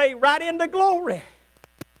your way right into glory.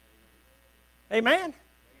 Amen?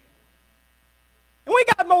 And we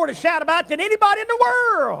got more to shout about than anybody in the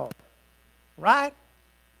world. Right?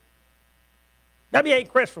 W.A.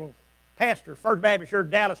 Crystal, pastor, First Baptist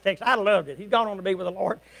Church, Dallas, Texas. I loved it. He's gone on to be with the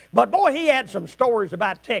Lord. But boy, he had some stories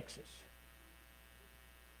about Texas.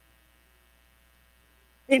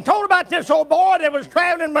 He told about this old boy that was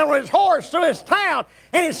traveling on his horse through his town,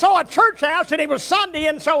 and he saw a church house, and it was Sunday,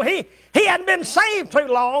 and so he hadn't been saved too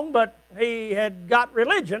long, but he had got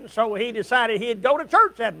religion, so he decided he'd go to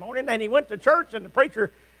church that morning, and he went to church, and the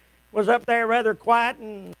preacher was up there rather quiet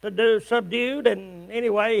and subdued, and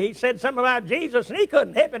anyway, he said something about Jesus, and he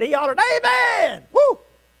couldn't help it. He hollered, "Amen!" Woo!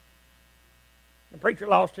 The preacher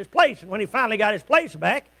lost his place, and when he finally got his place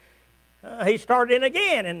back, he started in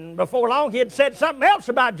again, and before long he had said something else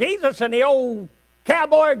about Jesus, and the old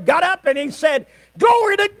cowboy got up and he said,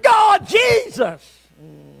 "Glory to God, Jesus!"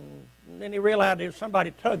 And then he realized there was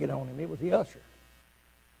somebody tugging on him. It was the usher.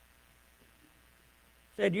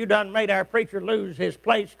 Said, "You done made our preacher lose his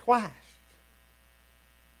place twice."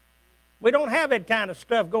 We don't have that kind of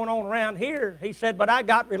stuff going on around here. He said, "But I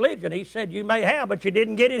got religion." He said, "You may have, but you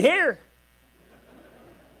didn't get it here."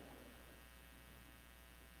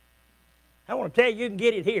 I want to tell you can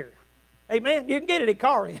get it here. Amen? You can get it at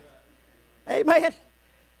Corinth. Amen? If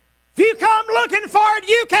you come looking for it,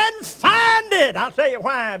 you can find it. I'll tell you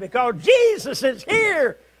why. Because Jesus is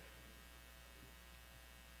here.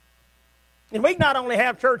 And we can not only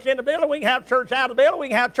have church in the building, we can have church out of the building, we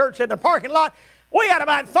can have church in the parking lot. We had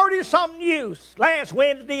about 30-something youths last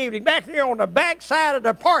Wednesday evening back there on the back side of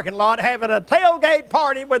the parking lot having a tailgate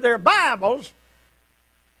party with their Bibles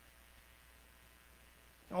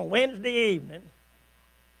on Wednesday evening.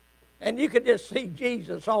 And you could just see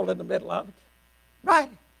Jesus all in the middle of it. Right?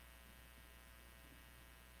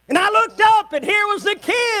 And I looked up, and here was the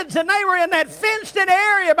kids, and they were in that fenced-in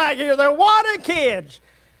area back here, the water kids.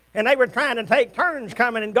 And they were trying to take turns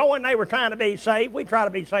coming and going. They were trying to be safe. We try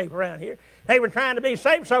to be safe around here. They were trying to be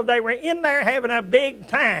safe, so they were in there having a big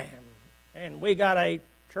time. And we got a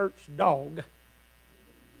church dog.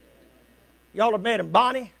 Y'all have met him,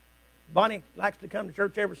 Bonnie. Bonnie likes to come to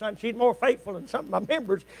church every Sunday. She's more faithful than some of my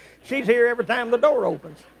members. She's here every time the door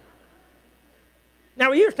opens.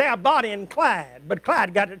 Now, we used to have Bonnie and Clyde, but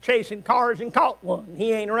Clyde got to chasing cars and caught one.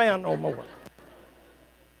 He ain't around no more.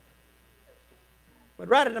 But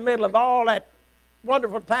right in the middle of all that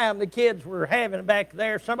wonderful time the kids were having back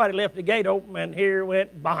there, somebody left the gate open, and here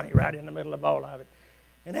went Bonnie right in the middle of all of it.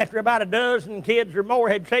 And after about a dozen kids or more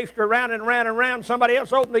had chased her around and around and around, somebody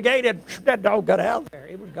else opened the gate, and that dog got out of there.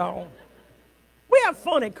 It was gone. We have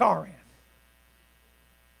fun at Corinth.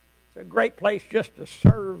 It's a great place just to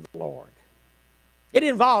serve the Lord. It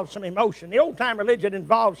involves some emotion. The old-time religion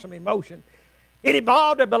involves some emotion. It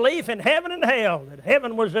involved a belief in heaven and hell, that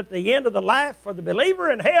heaven was at the end of the life for the believer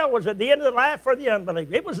and hell was at the end of the life for the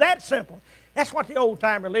unbeliever. It was that simple. That's what the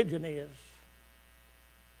old-time religion is.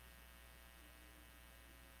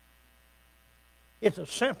 It's a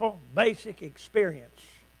simple, basic experience.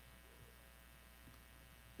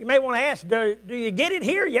 You may want to ask, do you get it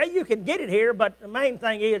here? Yeah, you can get it here, but the main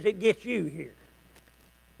thing is it gets you here.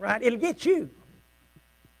 Right? It'll get you.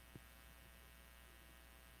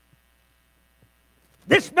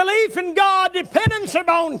 This belief in God, dependence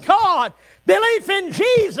upon God, belief in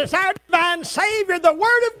Jesus, our divine Savior, the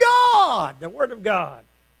Word of God,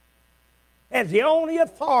 as the only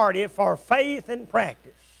authority for faith and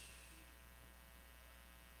practice.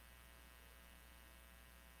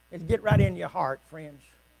 It'll get right in your heart, friends.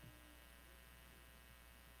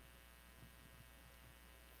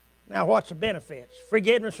 Now, what's the benefits?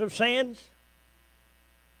 Forgiveness of sins.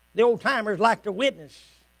 The old-timers like to witness.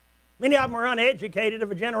 Many of them were uneducated.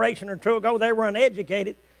 Of a generation or two ago, they were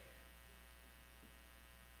uneducated.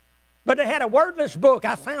 But they had a wordless book.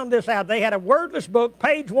 I found this out. They had a wordless book.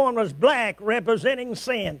 Page 1 was black, representing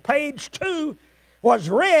sin. Page 2 was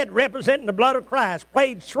red, representing the blood of Christ.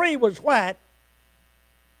 Page 3 was white.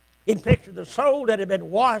 It pictured the soul that had been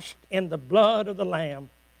washed in the blood of the Lamb.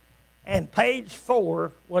 And page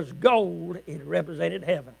 4 was gold. It represented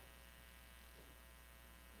heaven.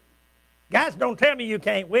 Guys, don't tell me you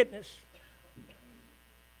can't witness.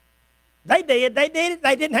 They did. They did it.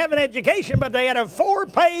 They didn't have an education, but they had a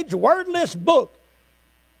 4-page wordless book.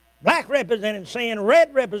 Black represented sin,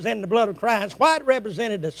 red represented the blood of Christ, white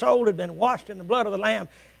represented the soul that had been washed in the blood of the Lamb,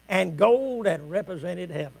 and gold that represented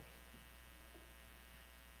heaven.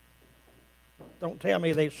 Don't tell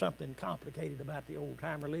me there's something complicated about the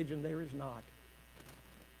old-time religion. There is not.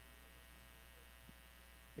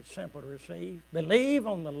 It's simple to receive. Believe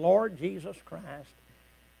on the Lord Jesus Christ,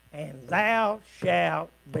 and thou shalt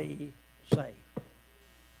be saved.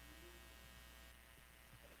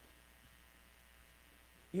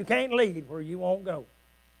 You can't lead where you won't go.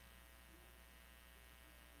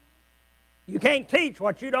 You can't teach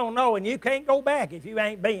what you don't know, and you can't go back if you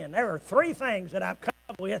ain't been. There are 3 things that I've come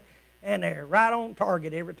up with, and they're right on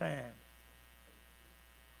target every time.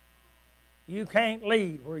 You can't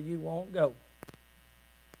lead where you won't go.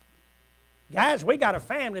 Guys, we got a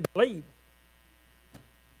family to lead.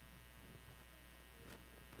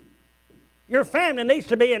 Your family needs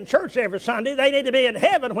to be in church every Sunday. They need to be in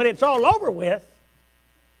heaven when it's all over with.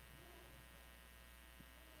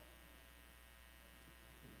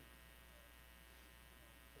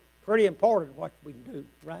 Pretty important what we do,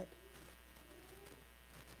 right?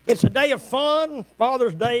 It's a day of fun,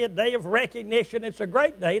 Father's Day, a day of recognition. It's a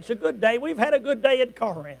great day. It's a good day. We've had a good day at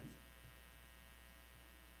Corinth.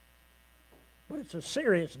 But it's a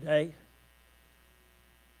serious day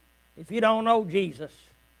if you don't know Jesus.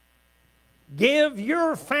 Give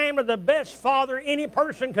your family the best father any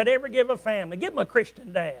person could ever give a family. Give them a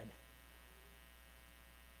Christian dad.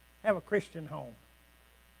 Have a Christian home.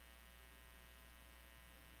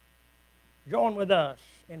 Join with us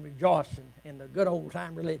in rejoicing in the good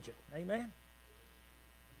old-time religion. Amen?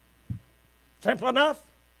 Simple enough?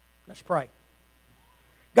 Let's pray.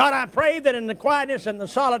 God, I pray that in the quietness and the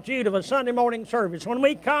solitude of a Sunday morning service, when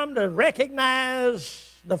we come to recognize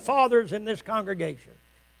the fathers in this congregation,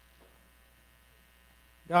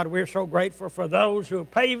 God, we're so grateful for those who have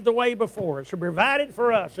paved the way before us, who provided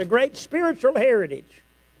for us a great spiritual heritage,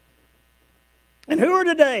 and who are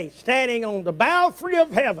today standing on the belfry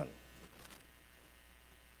of heaven,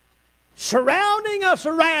 surrounding us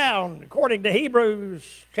around, according to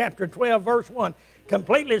Hebrews chapter 12, verse 1,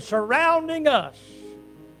 completely surrounding us,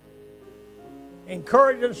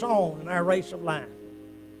 encouraging us on in our race of life.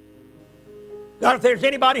 God, if there's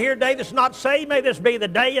anybody here today that's not saved, may this be the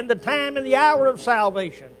day and the time and the hour of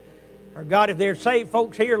salvation. Or God, if there's saved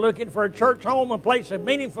folks here looking for a church home, a place of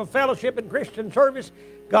meaningful fellowship and Christian service,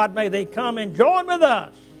 God, may they come and join with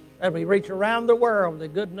us as we reach around the world with the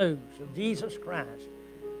good news of Jesus Christ,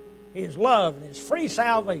 His love and His free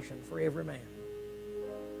salvation for every man.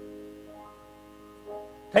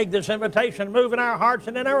 Take this invitation and move in our hearts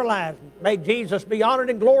and in our lives. May Jesus be honored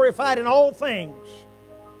and glorified in all things.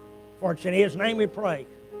 For it's in His name we pray,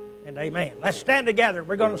 and amen. Let's stand together.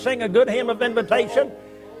 We're going to sing a good hymn of invitation.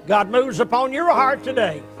 God moves upon your heart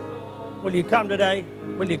today. Will you come today?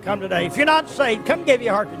 Will you come today? If you're not saved, come give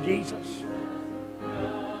your heart to Jesus.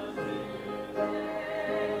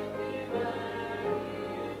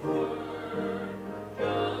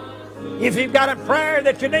 If you've got a prayer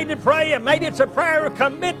that you need to pray, and maybe it's a prayer of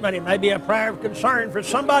commitment, it may be a prayer of concern for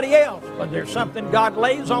somebody else, but there's something God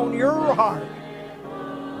lays on your heart.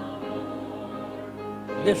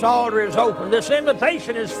 This altar is open. This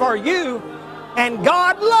invitation is for you, and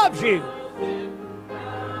God loves you.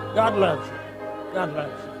 God loves you. God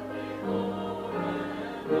loves you.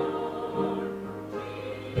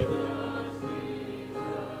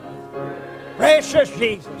 Precious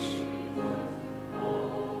Jesus.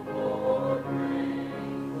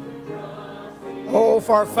 Oh,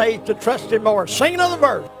 for faith to trust Him more. Sing another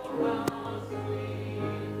verse.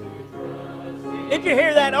 Did you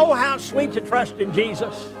hear that? Oh, how sweet to trust in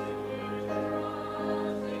Jesus.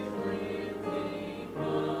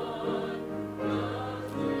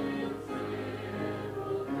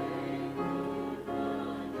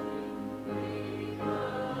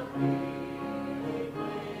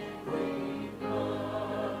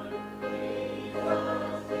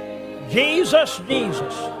 Jesus,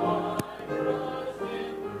 Jesus.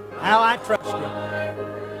 How I trust Him.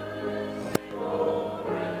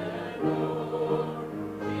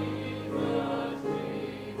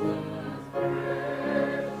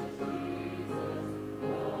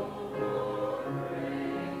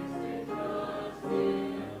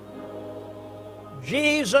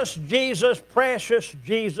 Jesus, Jesus, precious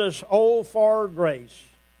Jesus, oh, for grace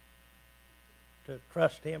to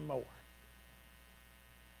trust Him more.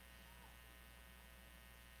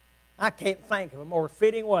 I can't think of a more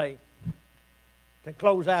fitting way to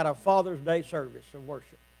close out a Father's Day service of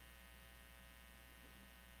worship.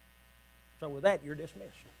 So with that, you're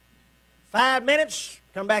dismissed. 5 minutes,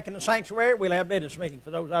 come back in the sanctuary. We'll have a business meeting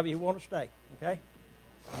for those of you who want to stay, okay?